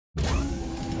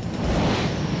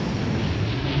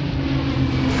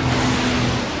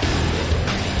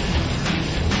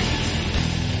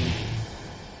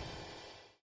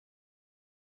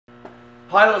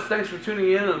Pilots, thanks for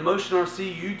tuning in to the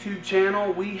MotionRC YouTube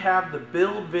channel. We have the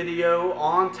build video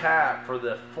on tap for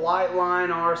the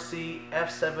FlightLineRC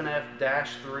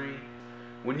F7F-3.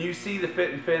 When you see the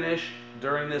fit and finish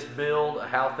during this build,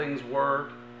 how things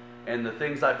work, and the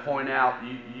things I point out,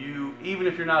 you even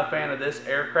if you're not a fan of this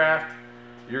aircraft,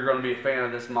 you're going to be a fan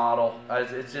of this model.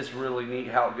 It's just really neat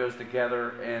how it goes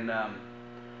together, and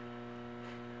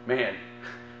man,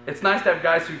 it's nice to have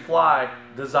guys who fly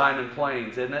designing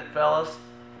planes, isn't it, fellas?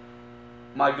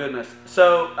 My goodness.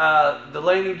 So the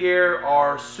landing gear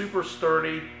are super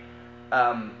sturdy,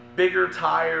 bigger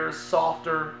tires,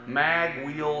 softer mag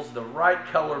wheels, the right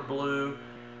color blue,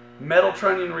 metal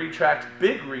trunnion retracts,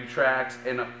 big retracts,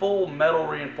 and a full metal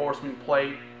reinforcement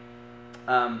plate.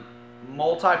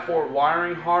 Multi-port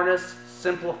wiring harness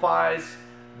simplifies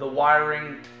the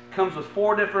wiring. Comes with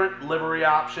 4 different livery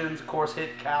options. Of course,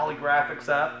 hit Cali graphics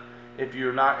up if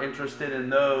you're not interested in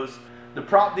those. The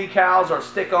prop decals are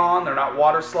stick-on. They're not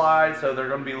water slide, so they're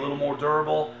going to be a little more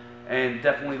durable and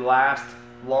definitely last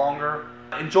longer.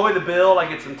 Enjoy the build. I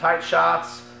get some tight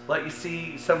shots, let you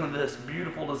see some of this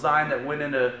beautiful design that went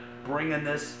into bringing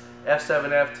this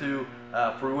F7F to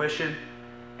fruition,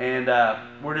 and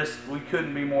we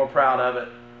couldn't be more proud of it.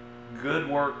 Good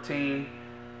work, team.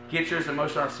 Get yours at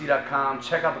MotionRC.com.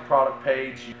 Check out the product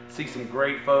page. You see some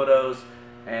great photos,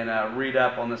 and read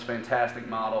up on this fantastic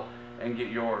model, and get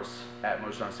yours at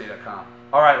MotionRC.com.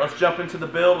 All right, let's jump into the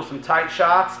build with some tight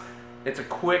shots. It's a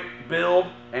quick build,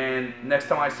 and next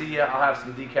time I see you, I'll have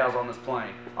some decals on this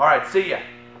plane. All right, see ya.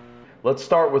 Let's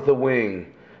start with the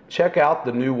wing. Check out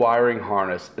the new wiring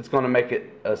harness. It's going to make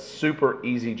it a super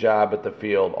easy job at the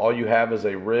field. All you have is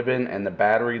a ribbon and the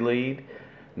battery lead,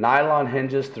 nylon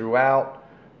hinges throughout,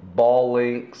 ball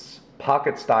links,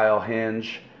 pocket style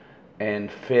hinge,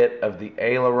 and fit of the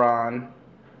aileron.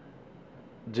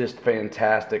 Just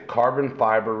fantastic. Carbon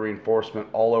fiber reinforcement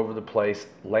all over the place.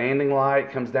 Landing light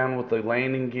comes down with the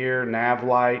landing gear, nav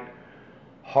light,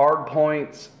 hard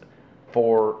points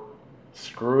for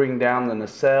screwing down the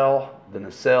nacelle. The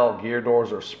nacelle gear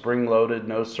doors are spring loaded,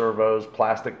 no servos,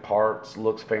 plastic parts,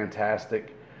 looks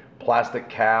fantastic. Plastic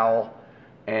cowl,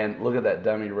 and look at that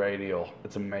dummy radial.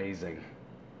 It's amazing.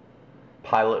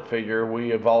 Pilot figure, we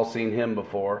have all seen him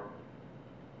before.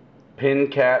 Pin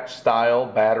catch style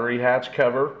battery hatch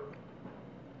cover.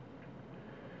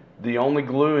 The only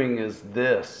gluing is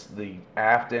this, the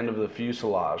aft end of the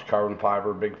fuselage, carbon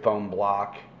fiber, big foam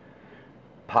block.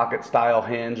 Pocket style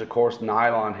hinge, of course,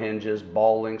 nylon hinges,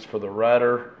 ball links for the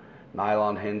rudder,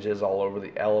 nylon hinges all over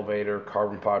the elevator,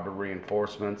 carbon fiber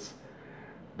reinforcements.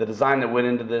 The design that went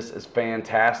into this is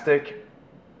fantastic.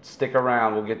 Stick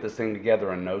around, we'll get this thing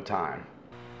together in no time.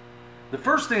 The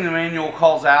first thing the manual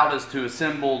calls out is to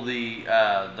assemble the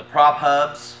prop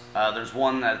hubs. There's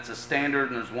one that's a standard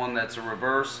and there's one that's a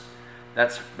reverse.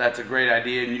 That's a great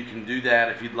idea, and you can do that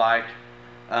if you'd like.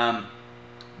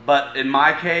 But in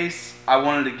my case, I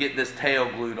wanted to get this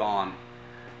tail glued on.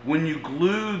 When you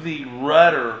glue the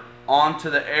rudder onto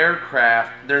the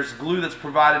aircraft, there's glue that's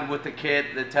provided with the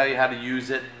kit that tell you how to use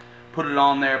it. Put it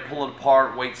on there, pull it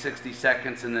apart, wait 60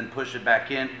 seconds, and then push it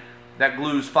back in. That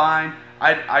glue's fine.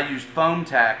 I used foam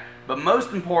tack, but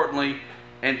most importantly,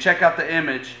 and check out the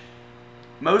image,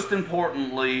 most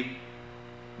importantly,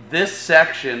 this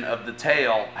section of the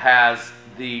tail has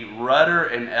the rudder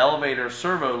and elevator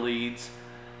servo leads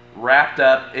wrapped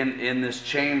up in this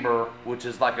chamber, which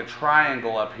is like a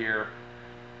triangle up here.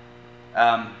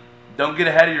 Don't get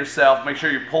ahead of yourself. Make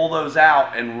sure you pull those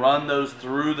out and run those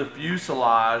through the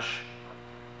fuselage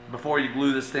before you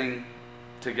glue this thing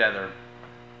together.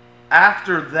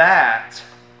 After that,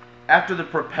 after the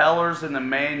propellers and the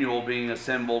manual being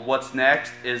assembled, what's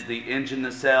next is the engine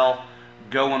nacelle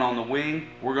going on the wing.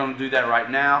 We're going to do that right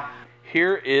now.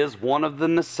 Here is one of the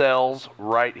nacelles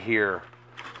right here.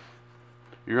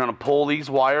 You're going to pull these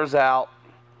wires out.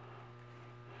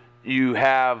 You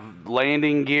have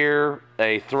landing gear,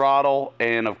 a throttle,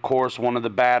 and of course one of the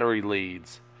battery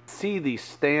leads. See these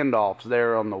standoffs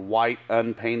there on the white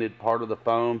unpainted part of the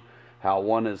foam, how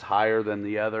one is higher than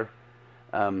the other.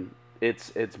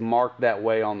 It's marked that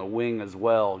way on the wing as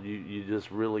well. You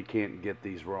just really can't get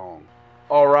these wrong.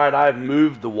 Alright, I've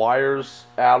moved the wires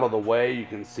out of the way. You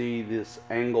can see this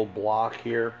angle block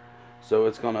here, so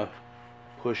it's going to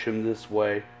push them this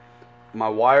way. My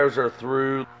wires are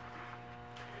through.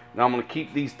 Now I'm going to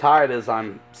keep these tight as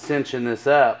I'm cinching this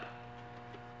up.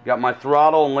 Got my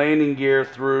throttle and landing gear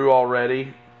through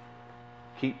already.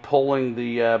 Keep pulling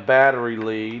the battery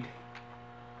lead.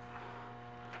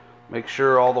 Make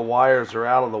sure all the wires are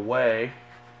out of the way.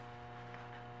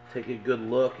 Take a good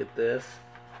look at this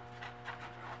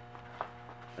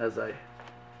as I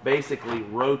basically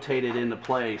rotate it into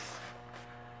place.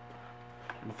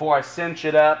 Before I cinch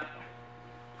it up,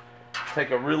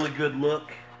 take a really good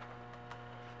look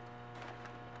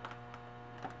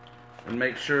and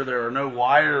make sure there are no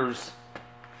wires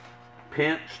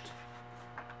pinched.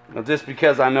 Now, just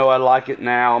because I know I like it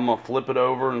now, I'm going to flip it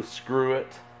over and screw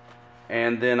it,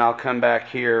 and then I'll come back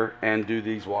here and do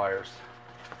these wires.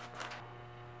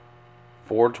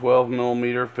 4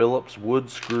 12mm Phillips wood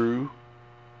screw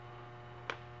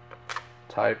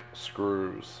type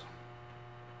screws.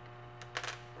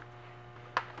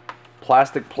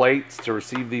 Plastic plates to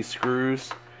receive these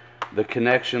screws. The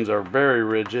connections are very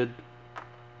rigid.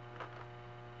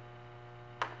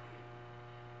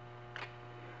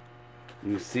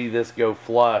 You see this go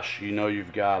flush, you know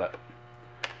you've got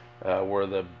it. Where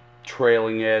the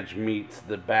trailing edge meets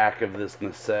the back of this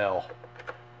nacelle.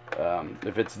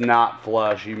 If it's not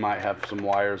flush, you might have some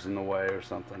wires in the way or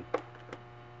something.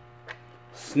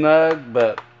 Snug,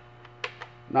 but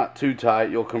not too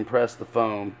tight. You'll compress the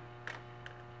foam.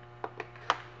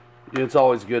 It's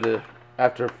always good to,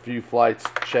 after a few flights,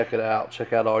 check it out.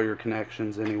 Check out all your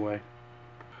connections anyway.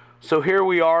 So here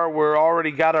we are. We're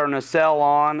already got our nacelle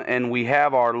on, and we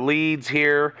have our leads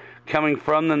here coming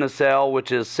from the nacelle,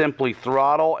 which is simply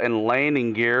throttle and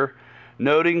landing gear.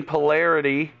 Noting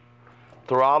polarity,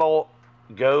 throttle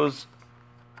goes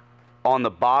on the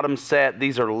bottom set.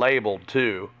 These are labeled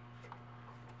too.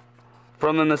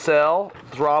 From the nacelle,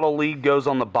 throttle lead goes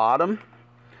on the bottom.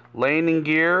 Landing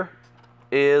gear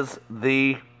is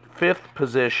the 5th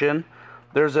position.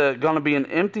 There's going to be an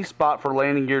empty spot for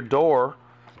landing gear door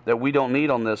that we don't need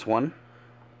on this one.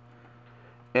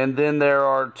 And then there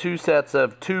are 2 sets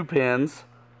of 2 pins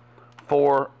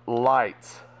for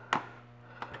lights.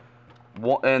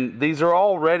 And these are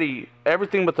already,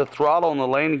 everything but the throttle and the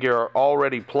landing gear are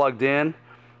already plugged in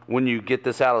when you get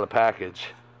this out of the package.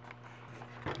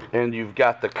 And you've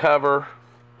got the cover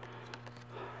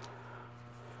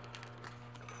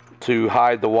to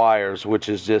hide the wires, which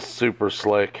is just super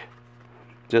slick.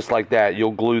 Just like that,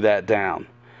 you'll glue that down.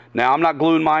 Now, I'm not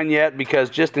gluing mine yet because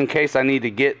just in case I need to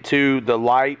get to the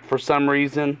light for some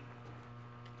reason,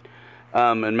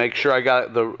 and make sure I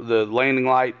got the landing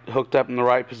light hooked up in the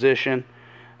right position,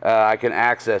 I can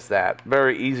access that.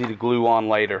 Very easy to glue on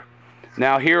later.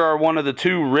 Now, here are one of the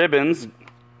 2 ribbons.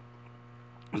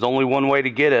 There's only one way to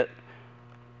get it.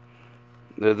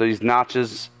 There are these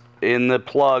notches in the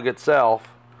plug itself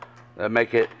that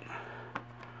make it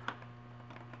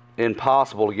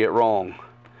impossible to get wrong.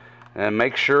 And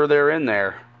make sure they're in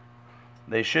there.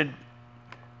 They should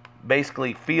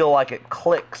basically feel like it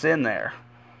clicks in there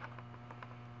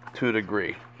to a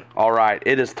degree. Alright,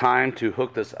 it is time to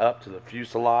hook this up to the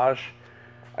fuselage.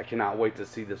 I cannot wait to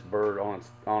see this bird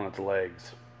on its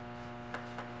legs.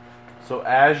 So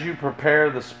as you prepare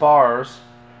the spars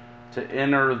to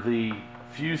enter the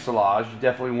fuselage, you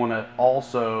definitely want to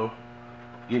also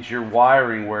get your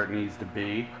wiring where it needs to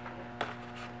be.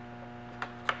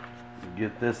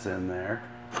 Get this in there.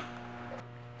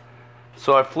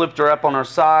 So I flipped her up on her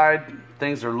side.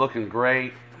 Things are looking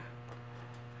great.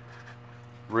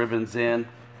 Ribbons in,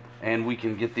 and we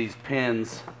can get these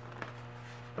pins,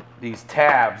 these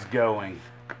tabs going.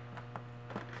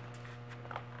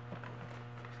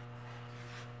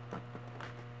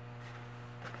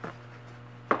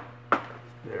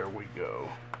 There we go.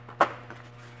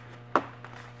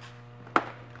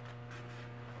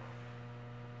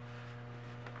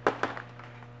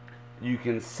 You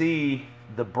can see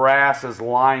the brass is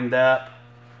lined up.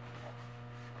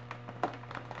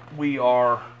 We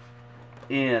are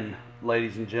in,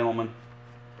 ladies and gentlemen.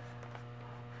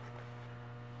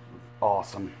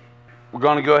 Awesome. We're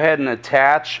going to go ahead and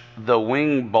attach the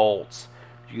wing bolts.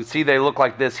 You can see they look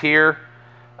like this here.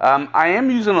 I am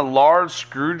using a large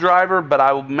screwdriver, but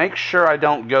I will make sure I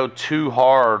don't go too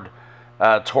hard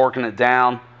torquing it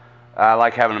down. I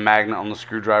like having a magnet on the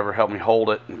screwdriver help me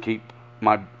hold it and keep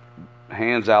my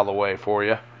hands out of the way for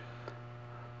you.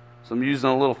 So I'm using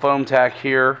a little foam tack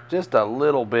here, just a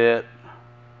little bit,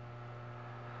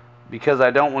 because I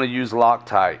don't want to use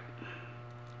Loctite.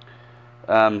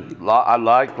 I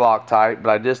like Loctite, but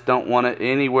I just don't want it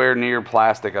anywhere near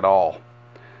plastic at all.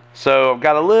 So I've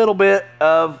got a little bit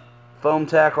of foam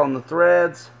tack on the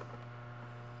threads.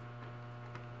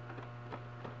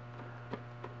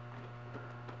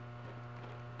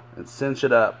 And cinch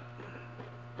it up.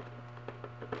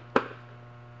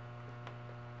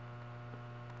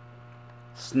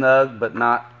 Snug, but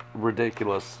not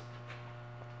ridiculous.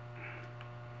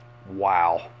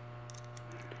 Wow.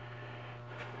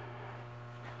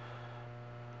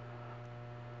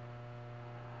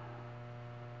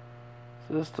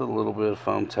 Just a little bit of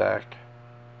foam tack.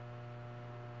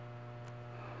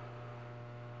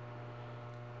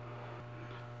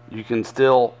 You can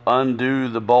still undo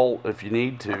the bolt if you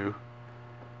need to.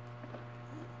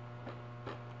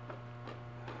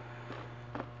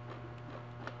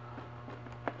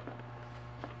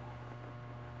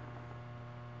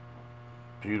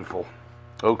 Beautiful.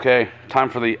 Okay, time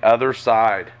for the other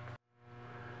side.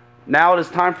 Now it is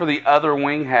time for the other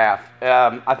wing half.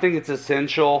 I think it's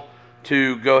essential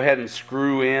to go ahead and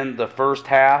screw in the first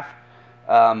half,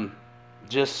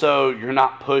 just so you're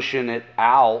not pushing it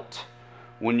out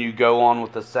when you go on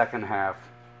with the second half.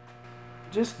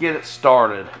 Just get it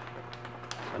started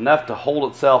enough to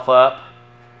hold itself up.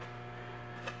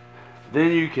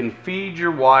 Then you can feed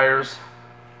your wires,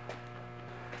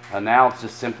 and now it's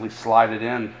just simply slide it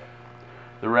in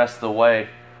the rest of the way.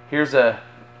 Here's a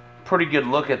pretty good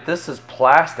look at this. Is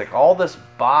plastic. All this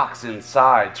box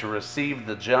inside to receive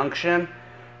the junction,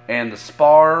 and the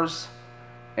spars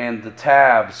and the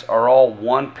tabs are all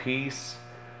one piece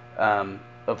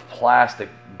of plastic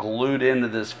glued into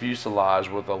this fuselage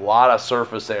with a lot of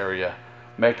surface area,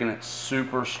 making it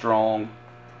super strong.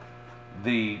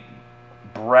 The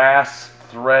brass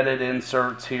threaded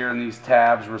inserts here in these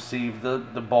tabs receive the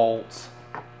bolts.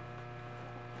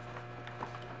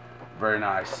 Very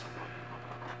nice.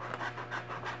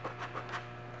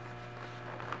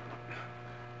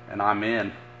 And I'm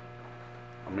in.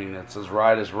 I mean, it's as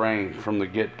right as rain from the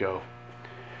get-go.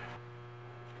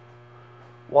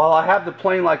 While I have the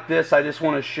plane like this, I just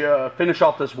want to finish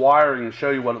off this wiring and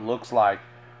show you what it looks like.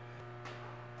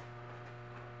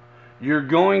 You're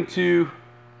going to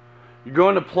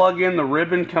plug in the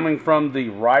ribbon coming from the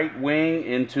right wing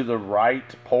into the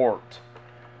right port.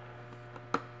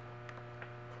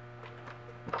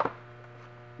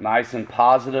 Nice and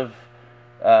positive,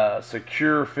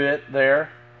 secure fit there.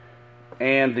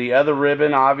 And the other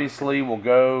ribbon obviously will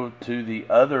go to the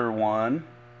other one.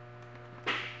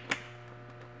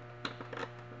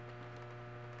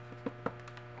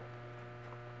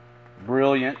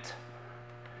 Brilliant.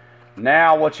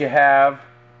 Now what you have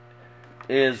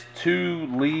is two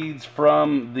leads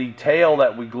from the tail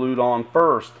that we glued on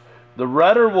first. The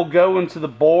rudder will go into the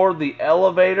board. The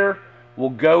elevator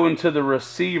will go into the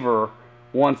receiver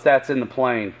once that's in the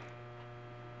plane.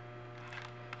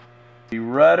 The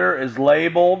rudder is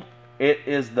labeled. It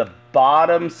is the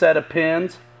bottom set of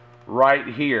pins right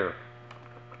here.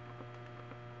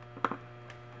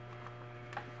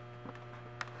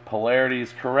 Polarity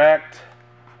is correct.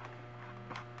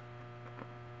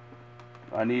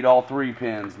 I need all 3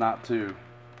 pins, not 2.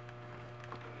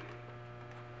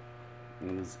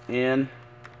 It is in.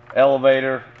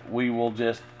 Elevator, we will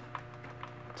just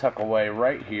tuck away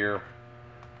right here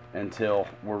until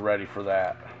we're ready for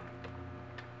that.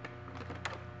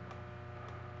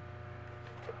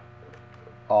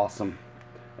 Awesome.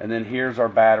 And then here's our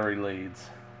battery leads.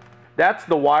 That's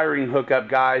the wiring hookup,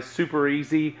 guys. Super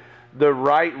easy. The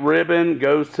right ribbon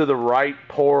goes to the right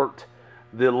port,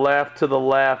 the left to the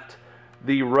left.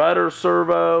 The rudder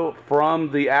servo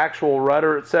from the actual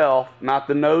rudder itself, not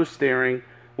the nose steering,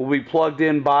 will be plugged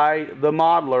in by the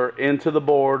modeler into the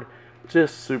board.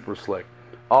 Just super slick.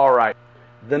 Alright,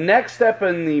 the next step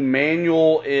in the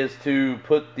manual is to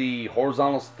put the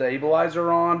horizontal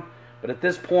stabilizer on. But at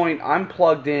this point, I'm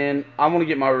plugged in. I want to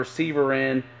get my receiver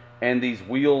in and these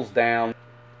wheels down.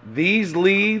 These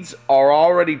leads are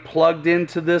already plugged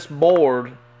into this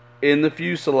board in the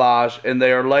fuselage, and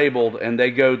they are labeled, and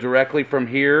they go directly from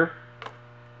here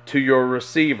to your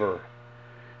receiver.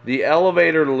 The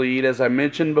elevator lead, as I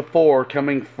mentioned before,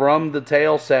 coming from the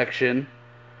tail section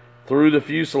through the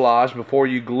fuselage before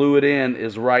you glue it in,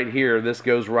 is right here. This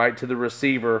goes right to the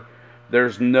receiver.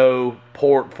 There's no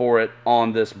port for it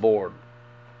on this board.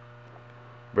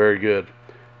 Very good.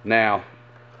 Now,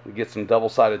 we get some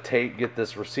double-sided tape, get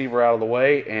this receiver out of the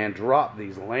way, and drop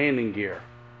these landing gear.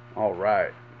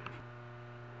 Alright.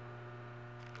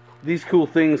 These cool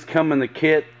things come in the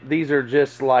kit. These are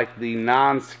just like the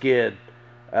non-skid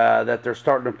that they're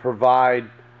starting to provide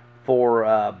for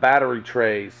battery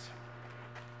trays.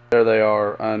 There they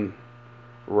are,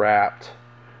 unwrapped.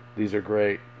 These are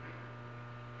great.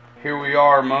 Here we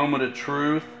are, moment of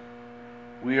truth.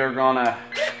 We are gonna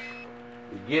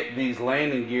get these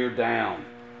landing gear down.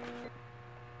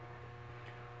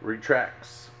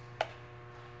 Retracts.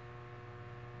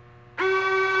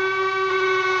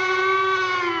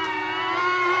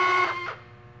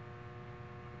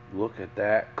 Look at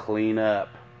that, clean up.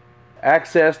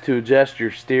 Access to adjust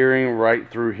your steering right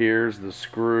through here's the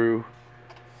screw.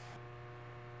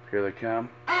 Here they come.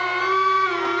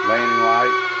 Landing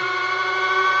light.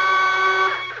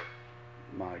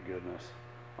 My goodness.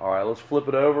 Alright, let's flip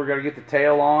it over. Got to get the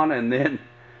tail on, and then,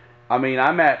 I mean,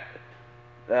 I'm at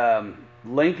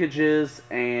linkages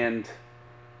and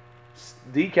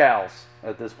decals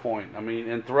at this point. I mean,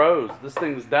 and throws. This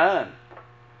thing's done.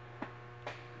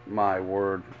 My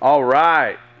word. All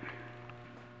right.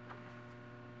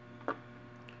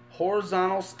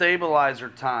 Horizontal stabilizer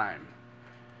time.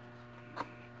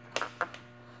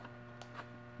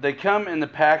 They come in the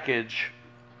package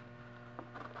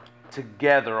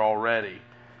together already.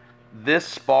 This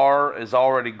spar is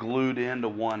already glued into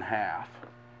 1/2.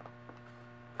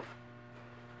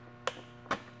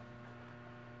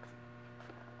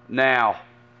 Now,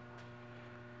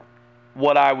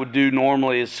 what I would do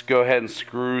normally is go ahead and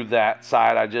screw that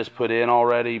side I just put in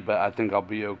already, but I think I'll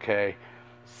be okay.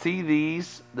 See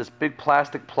this big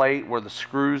plastic plate where the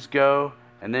screws go,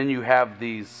 and then you have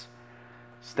these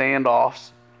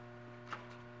standoffs.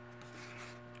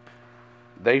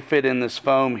 They fit in this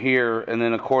foam here, and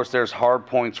then of course there's hard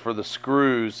points for the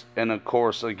screws, and of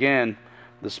course again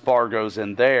the spar goes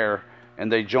in there,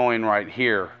 and they join right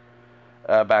here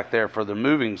back there for the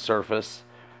moving surface.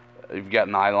 You've got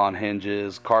nylon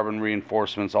hinges, carbon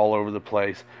reinforcements all over the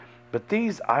place. But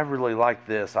these, I really like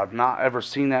this. I've not ever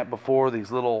seen that before.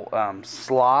 These little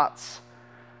slots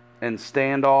and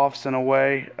standoffs in a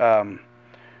way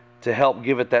to help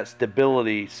give it that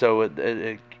stability so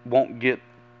it won't get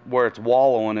where it's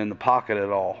wallowing in the pocket at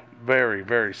all. Very,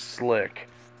 very slick.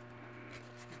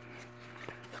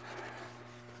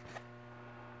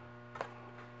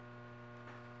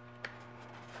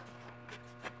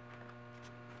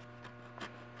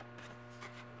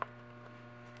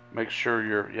 Make sure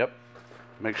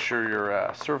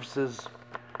your surfaces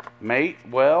mate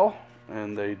well,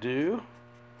 and they do.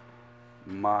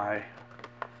 And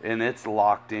it's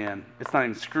locked in. It's not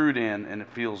even screwed in, and it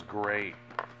feels great.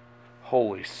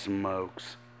 Holy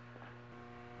smokes.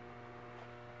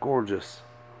 Gorgeous.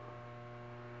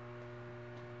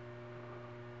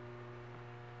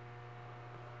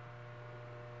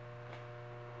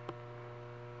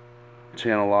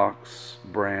 Channel locks,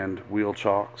 brand, wheel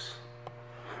chocks.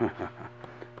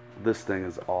 This thing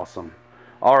is awesome.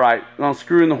 Alright, I'm going to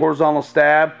screw in the horizontal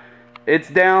stab. It's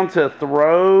down to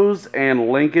throws and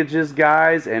linkages,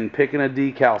 guys, and picking a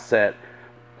decal set.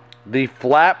 The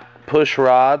flap push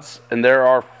rods, and there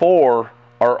are 4,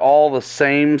 are all the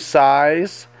same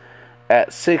size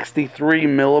at 63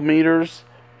 millimeters.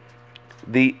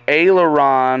 The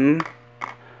aileron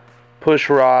push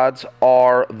rods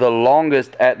are the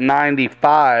longest at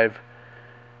 95.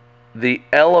 The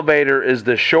elevator is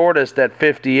the shortest at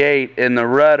 58, and the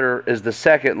rudder is the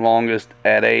second longest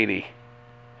at 80.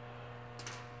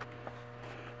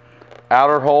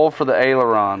 Outer hole for the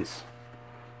ailerons.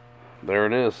 There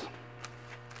it is.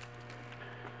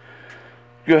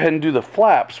 Go ahead and do the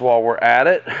flaps while we're at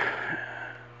it.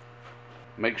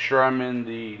 Make sure I'm in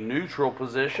the neutral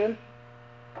position.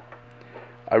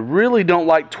 I really don't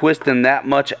like twisting that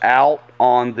much out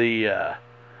on the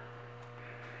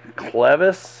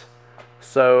clevis.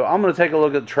 So I'm going to take a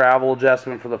look at the travel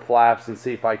adjustment for the flaps and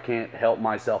see if I can't help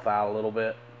myself out a little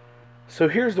bit. So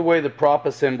here's the way the prop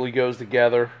assembly goes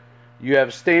together. You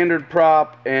have standard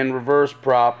prop and reverse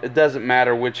prop. It doesn't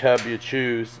matter which hub you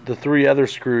choose. The 3 other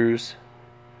screws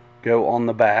go on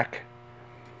the back,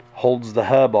 holds the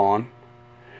hub on.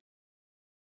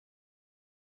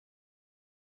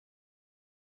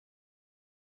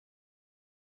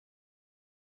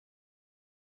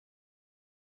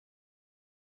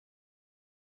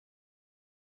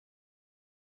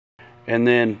 And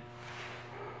then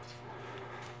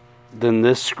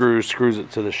this screws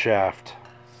it to the shaft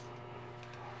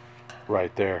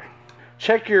right there.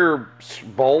 Check your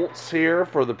bolts here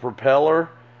for the propeller,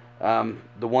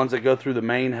 the ones that go through the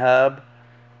main hub.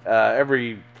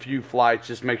 Every few flights,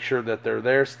 just make sure that they're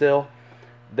there still.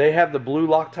 They have the blue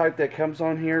Loctite that comes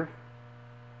on here,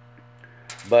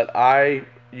 but I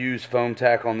use foam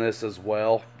tack on this as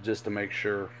well, just to make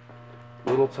sure.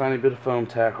 Little tiny bit of foam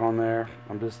tack on there.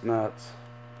 I'm just nuts.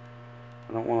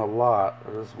 I don't want a lot,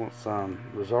 I just want some.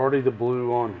 There's already the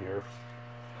blue on here.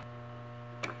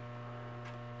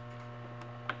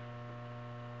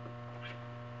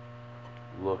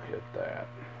 Look at that.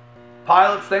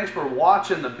 Pilots, thanks for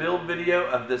watching the build video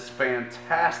of this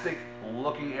fantastic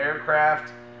looking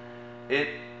aircraft. It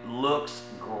looks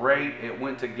great. It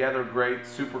went together great,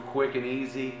 super quick and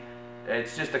easy.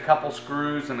 It's just a couple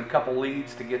screws and a couple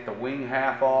leads to get the wing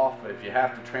half off if you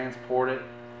have to transport it.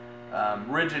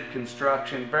 Rigid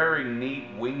construction, very neat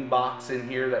wing box in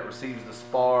here that receives the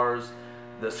spars,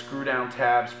 the screw down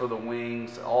tabs for the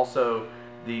wings, also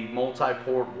the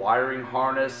multi-port wiring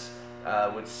harness,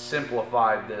 which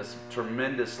simplified this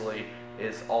tremendously,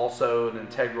 is also an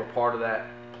integral part of that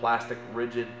plastic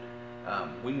rigid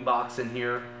wing box in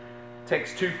here.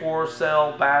 Takes two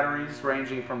 4-cell batteries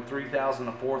ranging from 3,000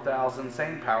 to 4,000.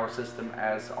 Same power system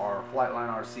as our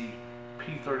FlightLineRC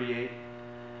P38.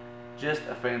 Just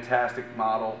a fantastic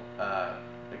model,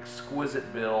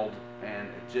 exquisite build, and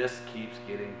it just keeps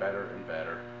getting better and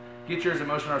better. Get yours at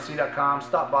motionrc.com.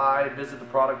 Stop by, visit the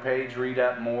product page, read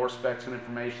up more specs and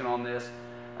information on this.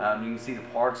 You can see the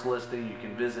parts listing. You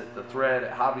can visit the thread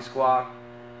at Hobby Squawk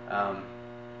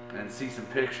and see some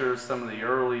pictures some of the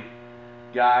early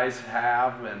guys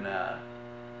have, and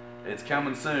it's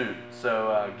coming soon.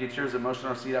 So get yours at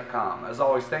motionrc.com. As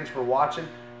always, thanks for watching.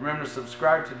 Remember to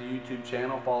subscribe to the YouTube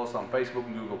channel. Follow us on Facebook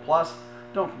and Google+.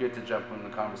 Don't forget to jump in the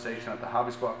conversation at the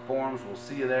Hobby Squawk forums. We'll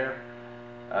see you there.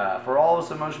 For all of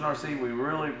us at Motion RC, we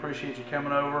really appreciate you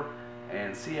coming over,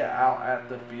 and see you out at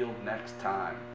the field next time.